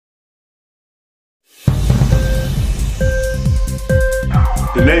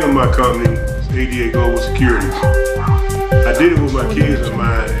The name of my company is ADA Global Securities. I did it with my kids in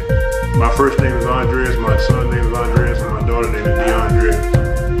mind. My first name is Andres, my son's name is Andres, and my daughter's name is DeAndre.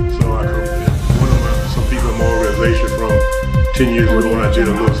 So some people in my organization from 10 years ago when I did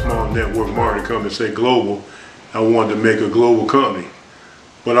a little small network marketing company, say global, I wanted to make a global company.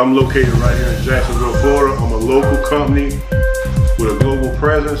 But I'm located right here in Jacksonville, Florida. I'm a local company with a global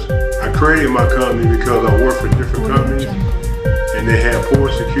presence. I created my company because I work for different companies and they have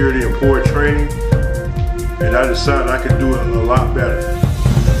poor security and poor training. And I decided I could do it a lot better.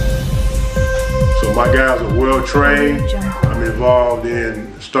 So my guys are well trained. I'm involved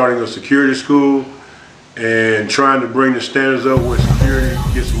in starting a security school and trying to bring the standards up where security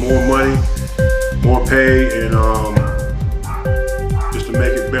gets more money, more pay, and